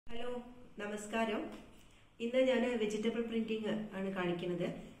Hello നമസ്കാരം. ഇന്ന് ഞാൻ വെജിറ്റബിൾ പ്രിന്റിംഗ് ആണ് കാണിക്കുന്നത്.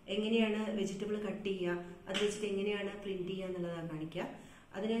 എങ്ങനെയാണ് വെജിറ്റബിൾ കട്ട് ചെയ്യുക, അത് വെച്ചിട്ട് എങ്ങനെയാണ് പ്രിന്റ് ചെയ്യുക എന്നുള്ളതാണ് കാണിക്കുക.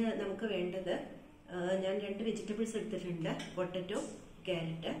 അതിന് നമുക്ക് വേണ്ടത് ഞാൻ 2 വെജിറ്റബിൾസ് എടുത്തിട്ടുണ്ട്. പൊട്ടറ്റോ,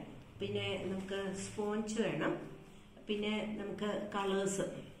 ക്യാരറ്റ്, പിന്നെ നമുക്ക് സ്പോഞ്ച് വേണം, പിന്നെ നമുക്ക് കളേഴ്സ്,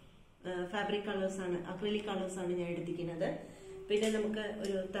 ഫാബ്രിക് കളേഴ്സാണ്, അക്രിലിക് കളേഴ്സാണ് ഞാൻ എടുത്തിരിക്കുന്നത്. പിന്നെ നമുക്ക്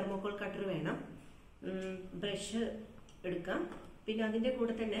ഒരു തെർമോകോൾ കട്ടർ വേണം, ബ്രഷ് എടുക്കാം. പിന്നെ അതിൻ്റെ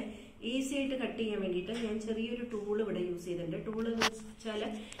കൂടെ തന്നെ ഈസി ആയിട്ട് കട്ട് ചെയ്യാൻ വേണ്ടിയിട്ട് ഞാൻ ചെറിയൊരു ടൂൾ ഇവിടെ യൂസ് ചെയ്തിട്ടുണ്ട്. ടൂൾ എന്ന് വെച്ചാൽ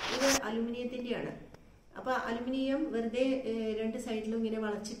ഇത് അലുമിനിയത്തിൻ്റെയാണ്. അപ്പോൾ അലുമിനിയം വെറുതെ 2 സൈഡിലും ഇങ്ങനെ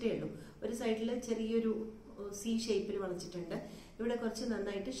വളച്ചിട്ടേ ഉള്ളൂ. ഒരു സൈഡിൽ ചെറിയൊരു സി ഷേപ്പിൽ വളച്ചിട്ടുണ്ട്, ഇവിടെ കുറച്ച്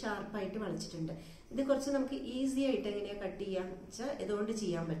നന്നായിട്ട് ഷാർപ്പായിട്ട് വളച്ചിട്ടുണ്ട്. ഇത് കുറച്ച് നമുക്ക് ഈസി ആയിട്ട് എങ്ങനെയാണ് കട്ട് ചെയ്യാന്ന് വെച്ചാൽ ഇതുകൊണ്ട്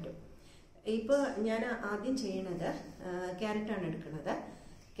ചെയ്യാൻ പറ്റും. ഇപ്പോൾ ഞാൻ ആദ്യം ചെയ്യണത് ക്യാരറ്റാണ് എടുക്കുന്നത്.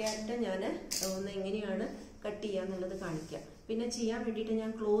 ക്യാരറ്റ് ഞാൻ ഒന്ന് എങ്ങനെയാണ് കട്ട് ചെയ്യുക എന്നുള്ളത് കാണിക്കാം. പിന്നെ ചെയ്യാൻ വേണ്ടിയിട്ട്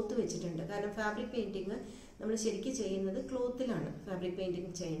ഞാൻ ക്ലോത്ത് വെച്ചിട്ടുണ്ട്. കാരണം ഫാബ്രിക് പെയിൻറ്റിങ് നമ്മൾ ശരിക്കും ചെയ്യുന്നത് ക്ലോത്തിലാണ് ഫാബ്രിക്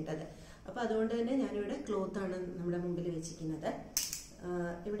പെയിൻറ്റിങ് ചെയ്യേണ്ടത്. അപ്പോൾ അതുകൊണ്ട് തന്നെ ഞാനിവിടെ ക്ലോത്താണ് നമ്മുടെ മുമ്പിൽ വെച്ചിരിക്കുന്നത്.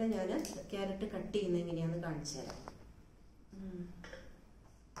 ഇവിടെ ഞാൻ ക്യാരറ്റ് കട്ട് ചെയ്യുന്നത് എങ്ങനെയാണെന്ന് കാണിച്ചു തരാം.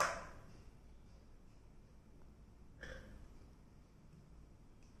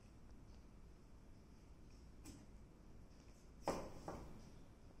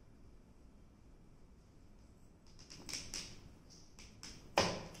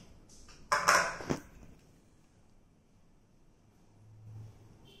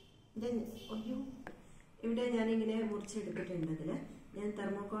 ഇവിടെ ഞാനിങ്ങനെ മുറിച്ചെടുത്തിട്ടുണ്ട്. അതിൽ ഞാൻ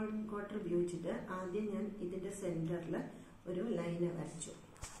തെർമോകോൾ കട്ടർ ഉപയോഗിച്ചിട്ട് ആദ്യം ഞാൻ ഇതിൻ്റെ സെൻറ്ററിൽ ഒരു ലൈന് വരച്ചു.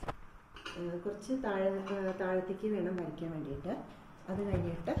 കുറച്ച് താഴത്തേക്ക് വേണം വരയ്ക്കാൻ വേണ്ടിയിട്ട്. അത്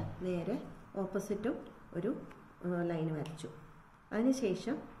കഴിഞ്ഞിട്ട് നേരെ ഓപ്പോസിറ്റും ഒരു ലൈന് വരച്ചു.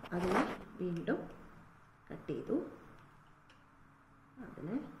 അതിനുശേഷം അതിനെ വീണ്ടും കട്ട് ചെയ്തു.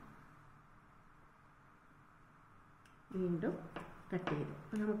 അതിനെ വീണ്ടും കട്ട് ചെയ്തു.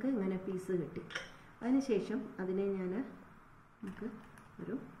 അപ്പോൾ നമുക്ക് ഇങ്ങനെ പീസ് കിട്ടി. അതിനുശേഷം അതിനെ നമുക്ക്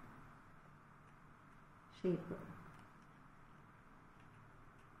ഒരു ഷേപ്പ്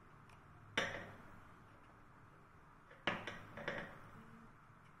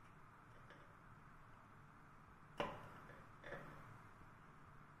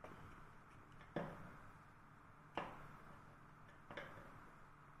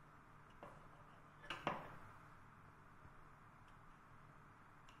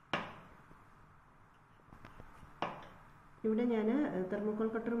ഇവിടെ ഞാൻ തെർമോകോൾ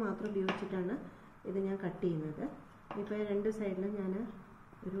കട്ടർ മാത്രം ഉപയോഗിച്ചിട്ടാണ് ഇത് ഞാൻ കട്ട് ചെയ്യുന്നത്. ഇപ്പോൾ 2 സൈഡിലും ഞാൻ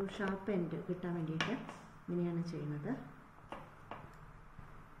ഒരു ഷാർപ്പ് എൻഡ് കിട്ടാൻ വേണ്ടിയിട്ട് ഇങ്ങനെയാണ് ചെയ്യുന്നത്.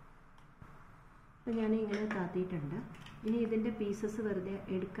 അപ്പോൾ ഞാൻ ഇങ്ങനെ താത്തിയിട്ടുണ്ട്. ഇനി ഇതിൻ്റെ പീസസ് വെറുതെ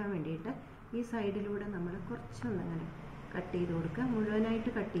എടുക്കാൻ വേണ്ടിയിട്ട് ഈ സൈഡിലൂടെ നമ്മൾ കുറച്ചൊന്ന് അങ്ങനെ കട്ട് ചെയ്ത് കൊടുക്കുക.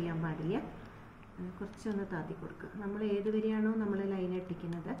 മുഴുവനായിട്ട് കട്ട് ചെയ്യാൻ പാടില്ല, കുറച്ചൊന്ന് താത്തി കൊടുക്കുക. നമ്മൾ ഏത് വരെയാണോ നമ്മൾ ലൈൻ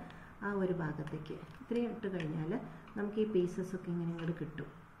ഇട്ടിക്കുന്നത് ആ ഒരു ഭാഗത്തേക്ക് ഇത്രയും ഇട്ട് കഴിഞ്ഞാൽ നമുക്ക് ഈ പീസസൊക്കെ ഇങ്ങനെ ഇങ്ങോട്ട് കിട്ടും.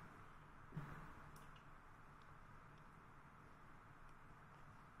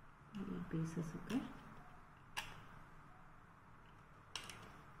 ഈ പീസസൊക്കെ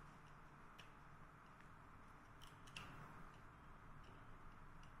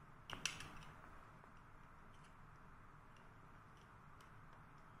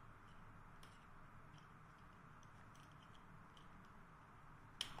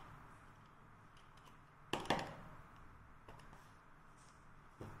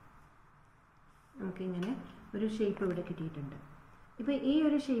നമുക്കിങ്ങനെ ഒരു ഷേപ്പ് ഇവിടെ കിട്ടിയിട്ടുണ്ട്. ഇപ്പോൾ ഈ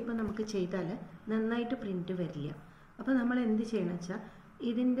ഒരു ഷേപ്പ് നമുക്ക് ചെയ്താൽ നന്നായിട്ട് പ്രിൻറ്റ് വരില്ല. അപ്പോൾ നമ്മൾ എന്ത് ചെയ്യണം വെച്ചാൽ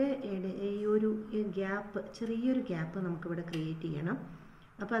ഇതിൻ്റെ ഈ ഒരു ഗ്യാപ്പ്, ചെറിയൊരു ഗ്യാപ്പ് നമുക്കിവിടെ ക്രിയേറ്റ് ചെയ്യണം.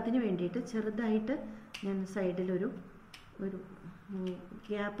 അപ്പോൾ അതിന് വേണ്ടിയിട്ട് ചെറുതായിട്ട് ഞാൻ സൈഡിലൊരു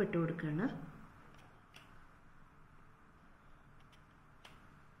ഗ്യാപ്പ് ഇട്ട് കൊടുക്കുകയാണ്.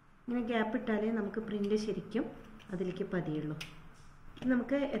 ഇങ്ങനെ ഗ്യാപ്പ് ഇട്ടാലേ നമുക്ക് പ്രിൻ്റ് ശരിക്കും അതിലേക്ക് പതിയുള്ളൂ.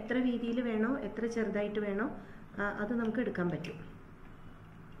 നമുക്ക് എത്ര വീതിയിൽ വേണോ, എത്ര ചെറുതായിട്ട് വേണോ അത് നമുക്ക് എടുക്കാൻ പറ്റും.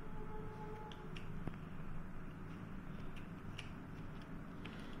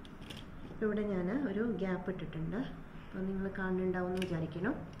 ഇവിടെ ഞാൻ ഒരു ഗ്യാപ്പ് ഇട്ടിട്ടുണ്ട്. അപ്പോൾ നിങ്ങൾ കാണുന്നുണ്ടാവും എന്ന്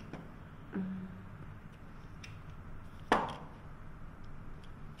വിചാരിക്കണം.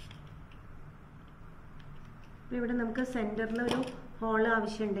 അപ്പോൾ ഇവിടെ നമുക്ക് സെൻറ്ററിൽ ഒരു ഹോൾ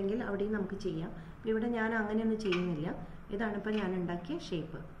ആവശ്യമുണ്ടെങ്കിൽ അവിടെയും നമുക്ക് ചെയ്യാം. അപ്പോൾ ഇവിടെ ഞാൻ അങ്ങനെയൊന്നും ചെയ്യുന്നില്ല. ഇതാണിപ്പോൾ ഞാൻ ഉണ്ടാക്കിയ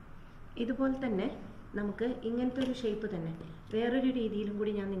ഷേപ്പ്. ഇതുപോലെ തന്നെ നമുക്ക് ഇങ്ങനത്തെ ഒരു ഷേപ്പ് തന്നെ വേറൊരു രീതിയിലും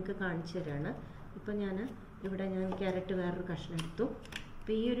കൂടി ഞാൻ നിങ്ങൾക്ക് കാണിച്ചു തരാണ്. ഇപ്പോൾ ഞാൻ ക്യാരറ്റ് വേറൊരു കഷ്ണം എടുത്തു.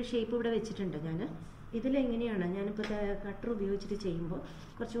 അപ്പോൾ ഈ ഒരു ഷേപ്പ് ഇവിടെ വെച്ചിട്ടുണ്ട്. ഇതിലെങ്ങനെയാണ് ഞാനിപ്പോൾ കട്ടർ ഉപയോഗിച്ചിട്ട് ചെയ്യുമ്പോൾ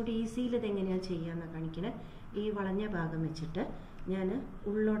കുറച്ചുകൂടി ഈസിയിൽ ഇതെങ്ങനെയാണ് ചെയ്യാമെന്ന് കാണിക്കണേ. ഈ വളഞ്ഞ ഭാഗം വെച്ചിട്ട് ഞാൻ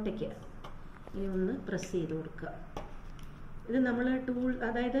ഉള്ളോട്ടേക്ക് ഇനി ഒന്ന് പ്രസ് ചെയ്ത് കൊടുക്കുക. ഇത് നമ്മൾ ടൂൾ,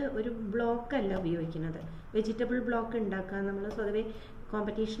 അതായത് ഒരു ബ്ലോക്കല്ല ഉപയോഗിക്കുന്നത്. വെജിറ്റബിൾ ബ്ലോക്ക് ഉണ്ടാക്കാൻ നമ്മൾ സ്വതവേ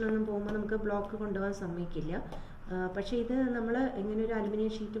കോമ്പറ്റീഷനൊന്നും പോകുമ്പോൾ നമുക്ക് ബ്ലോക്ക് കൊണ്ടുപോകാൻ സമ്മതിക്കില്ല. പക്ഷേ ഇത് നമ്മൾ ഇങ്ങനെ ഒരു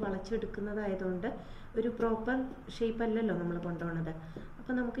അലുമിനിയം ഷീറ്റ് വളച്ചെടുക്കുന്നതായതുകൊണ്ട് ഒരു പ്രോപ്പർ ഷേപ്പ് അല്ലല്ലോ നമ്മൾ കൊണ്ടുപോകുന്നത്.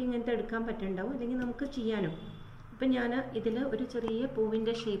 അപ്പോൾ നമുക്ക് ഇങ്ങനത്തെ എടുക്കാൻ പറ്റുന്നുണ്ടാവും, അല്ലെങ്കിൽ നമുക്ക് ചെയ്യാനും. ഇപ്പം ഞാൻ ഇതിൽ ഒരു ചെറിയ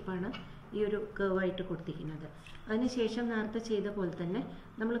പൂവിൻ്റെ ഷേപ്പാണ് ഈ ഒരു കേവായിട്ട് കൊടുത്തിരിക്കുന്നത്. അതിനുശേഷം നേരത്തെ ചെയ്ത പോലെ തന്നെ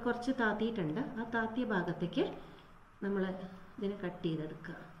നമ്മൾ കുറച്ച് താത്തിയിട്ടുണ്ട്. ആ താത്തിയ ഭാഗത്തേക്ക് നമ്മൾ ഇതിനെ കട്ട്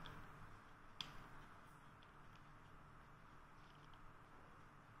ചെയ്തെടുക്കുക.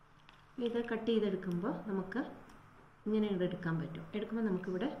 ഇത് കട്ട് ചെയ്തെടുക്കുമ്പോൾ നമുക്ക് ഇങ്ങനെ ഇവിടെ എടുക്കാൻ പറ്റും. എടുക്കുമ്പോൾ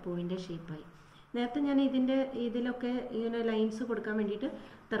നമുക്കിവിടെ പൂവിൻ്റെ ഷേപ്പായി. നേരത്തെ ഞാൻ ഇതിലൊക്കെ ഇങ്ങനെ ലൈൻസ് കൊടുക്കാൻ വേണ്ടിയിട്ട്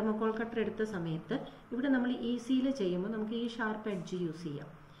തെർമോക്കോൾ കട്ടർ എടുത്ത സമയത്ത് ഇവിടെ നമ്മൾ ഈസിയിൽ ചെയ്യുമ്പോൾ നമുക്ക് ഈ ഷാർപ്പ് എഡ്ജ് യൂസ് ചെയ്യാം.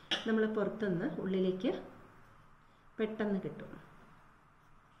 നമ്മൾ പുറത്തുനിന്ന് ഉള്ളിലേക്ക് പെട്ടെന്ന് കിട്ടും.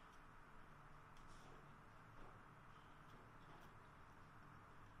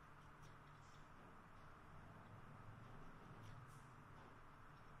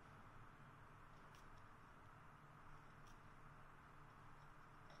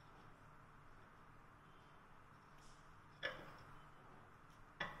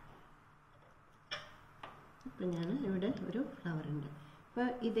 ഇപ്പം ഞാൻ ഇവിടെ ഒരു ഫ്ലവർ ഉണ്ട്. അപ്പോൾ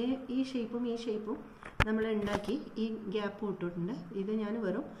ഈ ഷേപ്പും നമ്മൾ ഉണ്ടാക്കി ഈ ഗ്യാപ്പ് ഇട്ടിട്ടുണ്ട്. ഇത് ഞാൻ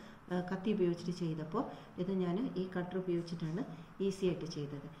വെറും കത്തി ഉപയോഗിച്ചിട്ട് ചെയ്തപ്പോൾ ഇത് ഞാൻ ഈ കട്ടർ ഉപയോഗിച്ചിട്ടാണ് ഈസി ആയിട്ട്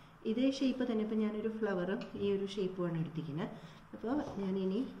ചെയ്തത്. ഇതേ ഷേപ്പ് തന്നെ ഇപ്പം ഞാനൊരു ഫ്ലവറും ഈ ഒരു ഷേപ്പുമാണ് എടുത്തിരിക്കുന്നത്. അപ്പോൾ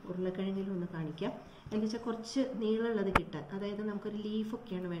ഞാനിനി ഉരുളക്കിഴങ്ങിലൊന്ന് കാണിക്കാം. എന്താ വെച്ചാൽ കുറച്ച് നീളമുള്ളത് കിട്ടാൻ, അതായത് നമുക്കൊരു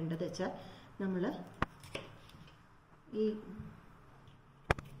ലീഫൊക്കെയാണ് വേണ്ടത് വെച്ചാൽ നമ്മൾ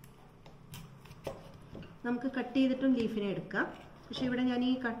നമുക്ക് കട്ട് ചെയ്തിട്ടും ലീഫിനെ എടുക്കാം. പക്ഷേ ഇവിടെ ഞാൻ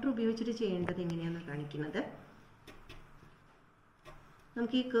ഈ കട്ടർ ഉപയോഗിച്ചിട്ട് ചെയ്യേണ്ടത് എങ്ങനെയാണെന്ന് കാണിക്കുന്നത്.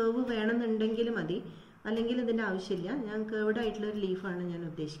 നമുക്ക് ഈ കേവ് വേണമെന്നുണ്ടെങ്കിൽ മതി, അല്ലെങ്കിൽ ഇതിൻ്റെ ആവശ്യമില്ല. ഞാൻ കേവ്ഡ് ആയിട്ടുള്ളൊരു ലീഫാണ് ഞാൻ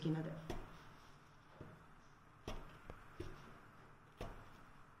ഉദ്ദേശിക്കുന്നത്.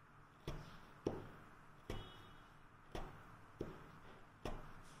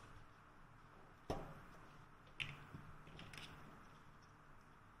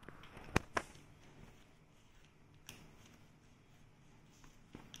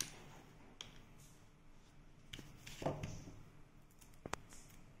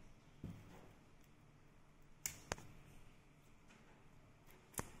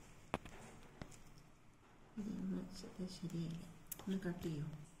 ശരിയായില്ല, ഒന്ന് കട്ട് ചെയ്യൂ.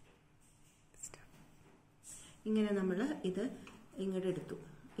 ഇങ്ങനെ നമ്മൾ ഇത് ഇങ്ങോട്ട് എടുത്തു.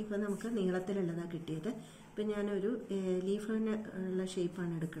 ഇപ്പം നമുക്ക് നീളത്തിലുള്ളതാണ് കിട്ടിയത്. ഇപ്പം ഞാനൊരു ലീഫിന് ഉള്ള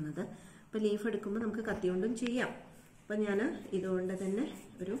ഷേപ്പാണ് എടുക്കുന്നത്. അപ്പോൾ ലീഫ് എടുക്കുമ്പോൾ നമുക്ക് കത്തി കൊണ്ടും ചെയ്യാം. അപ്പം ഞാൻ ഇതുകൊണ്ട് തന്നെ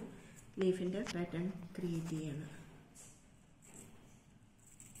ഒരു ലീഫിൻ്റെ പാറ്റേൺ ക്രിയേറ്റ് ചെയ്യാണ്.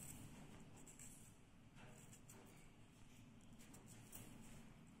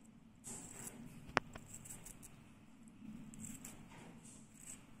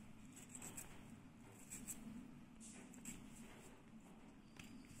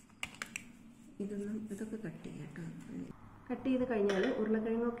 ഇതൊക്കെ കട്ട് ചെയ്യാം കേട്ടോ. കട്ട് ചെയ്ത് കഴിഞ്ഞാൽ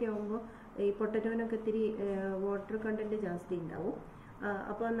ഉരുളക്കിഴങ്ങൊക്കെ ആകുമ്പോൾ ഈ പൊട്ടറ്റോനൊക്കെ ഇത്തിരി വാട്ടർ കണ്ടൻറ്റ് ജാസ്തി ഉണ്ടാവും.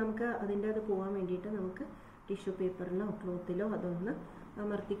 അപ്പോൾ നമുക്ക് അതിൻ്റെ അത് പോകാൻ വേണ്ടിയിട്ട് നമുക്ക് ടിഷ്യൂ പേപ്പറിലോ ക്ലോത്തിലോ അതൊന്ന്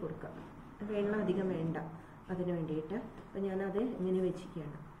അമർത്തി കൊടുക്കാം. വെള്ളം അധികം വേണ്ട അതിന് വേണ്ടിയിട്ട്. അപ്പോൾ ഞാനത് ഇങ്ങനെ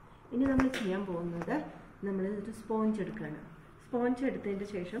വെച്ചിരിക്കുകയാണ്. ഇനി നമ്മൾ ചെയ്യാൻ പോകുന്നത് ഒരു സ്പോഞ്ച് എടുക്കുകയാണ്. സ്പോഞ്ച് എടുത്തതിൻ്റെ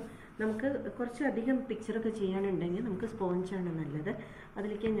ശേഷം നമുക്ക് കുറച്ചധികം പിക്ചറൊക്കെ ചെയ്യാനുണ്ടെങ്കിൽ നമുക്ക് സ്പോഞ്ചാണ് നല്ലത്.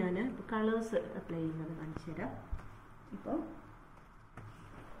 അതിലേക്ക് ഞാൻ കളേഴ്സ് അപ്ലൈ ചെയ്യുന്നത് കാണിച്ചു തരാം. ഇപ്പോൾ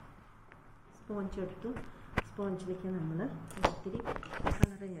സ്പോഞ്ച് എടുത്തു. സ്പോഞ്ചിലേക്ക് നമ്മൾ ഒത്തിരി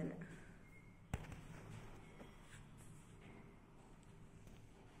കളറ് ഞാൻ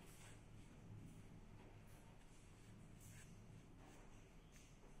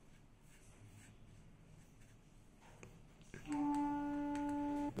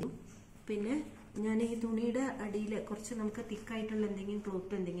പിന്നെ ഈ തുണിയുടെ അടിയിൽ കുറച്ച് നമുക്ക് തിക്കായിട്ടുള്ള എന്തെങ്കിലും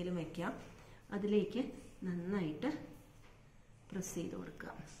ക്ലോത്ത് എന്തെങ്കിലും വെക്കാം. അതിലേക്ക് നന്നായിട്ട് പ്രസ് ചെയ്ത്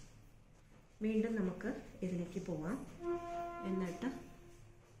കൊടുക്കാം. വീണ്ടും നമുക്ക് ഇതിലേക്ക് പോവാം. എന്നിട്ട്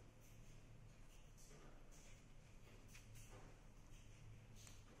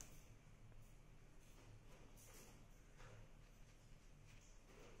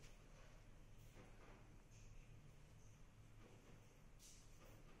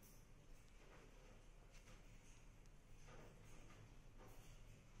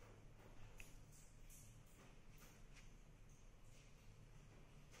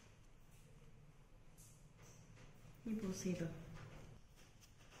പോസ് ചെയ്തോ.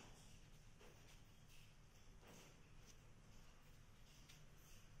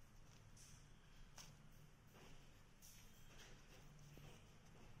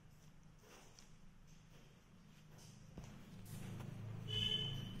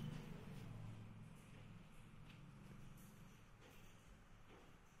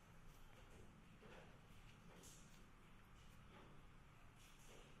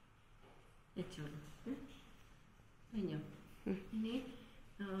 കഴിഞ്ഞോ? ഇനി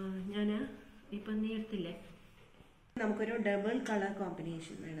ഞാൻ ഇപ്പം നീ എടുത്തില്ലേ, നമുക്കൊരു ഡബിൾ കളർ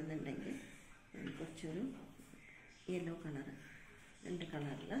കോമ്പിനേഷൻ വേണമെന്നുണ്ടെങ്കിൽ ഞാൻ കുറച്ചൊരു യെല്ലോ കളർ, 2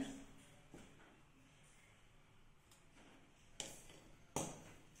 കളറിൽ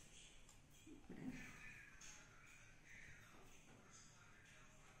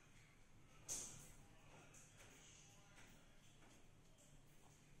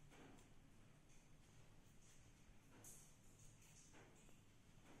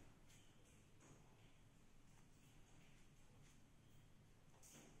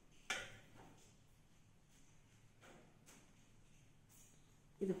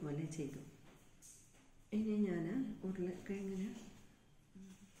ഇതുപോലെ ചെയ്തു. ഇനി ഞാൻ ഉരുളക്കിഴങ്ങിന്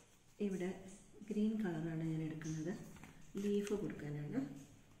ഇവിടെ ഗ്രീൻ കളറാണ് ഞാൻ എടുക്കുന്നത്, ലീഫ് കൊടുക്കാനാണ്.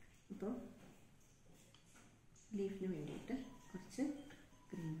 അപ്പോൾ ലീഫിന് വേണ്ടിയിട്ട് കുറച്ച്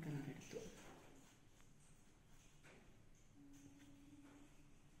ഗ്രീൻ കളർ എടുത്തു.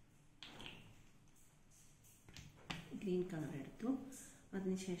 ഗ്രീൻ കളർ എടുത്തു.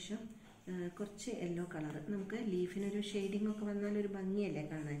 അതിനുശേഷം കുറച്ച് യെല്ലോ കളർ, നമുക്ക് ലീഫിനൊരു ഷെയ്ഡിംഗ് ഒക്കെ വന്നാൽ ഒരു ഭംഗിയല്ലേ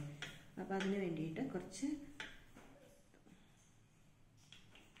കാണാൻ. അപ്പോൾ അതിന് വേണ്ടിയിട്ട് കുറച്ച്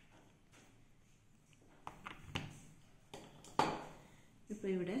ഇപ്പോൾ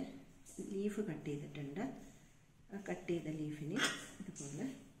ഇവിടെ ലീഫ് കട്ട് ചെയ്തിട്ടുണ്ട്. ആ കട്ട് ചെയ്ത ലീഫിന് ഇതുപോലെ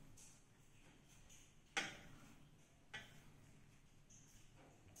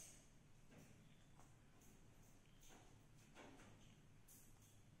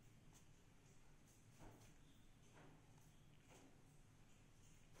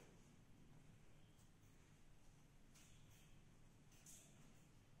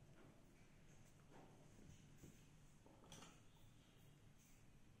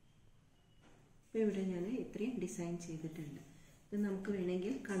ഇപ്പോൾ ഇവിടെ ഞാൻ ഇത്രയും ഡിസൈൻ ചെയ്തിട്ടുണ്ട്. ഇത് നമുക്ക്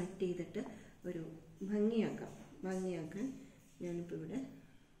വേണമെങ്കിൽ കണക്ട് ചെയ്തിട്ട് ഒരു ഭംഗിയാക്കാൻ ഞാനിപ്പോൾ ഇവിടെ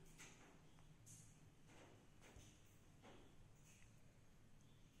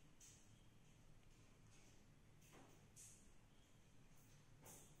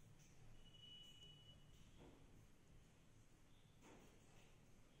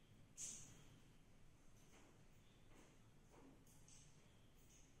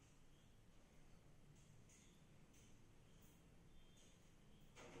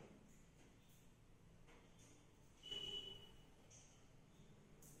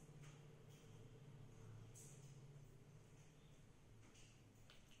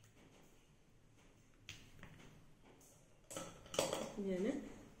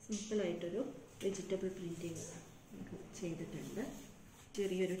സിമ്പിളായിട്ടൊരു വെജിറ്റബിൾ പ്രിൻറ്റിങ് ചെയ്തിട്ടുണ്ട്.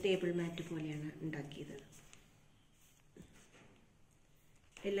 ചെറിയൊരു ടേബിൾ മാറ്റ് പോലെയാണ് ഉണ്ടാക്കിയത്.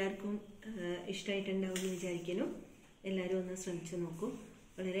 എല്ലാവർക്കും ഇഷ്ടമായിട്ടുണ്ടാവുമെന്ന് വിചാരിക്കുന്നു. എല്ലാവരും ഒന്ന് ശ്രമിച്ചു നോക്കൂ.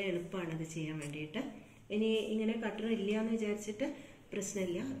 വളരെ എളുപ്പമാണ് ഇത് ചെയ്യാൻ വേണ്ടിയിട്ട്. ഇനി ഇങ്ങനെ കട്ടർ ഇല്ല എന്ന് വിചാരിച്ചിട്ട്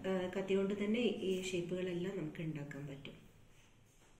പ്രശ്നമില്ല, കത്തി കൊണ്ട് തന്നെ ഈ ഷേപ്പുകളെല്ലാം നമുക്ക് ഉണ്ടാക്കാൻ പറ്റും.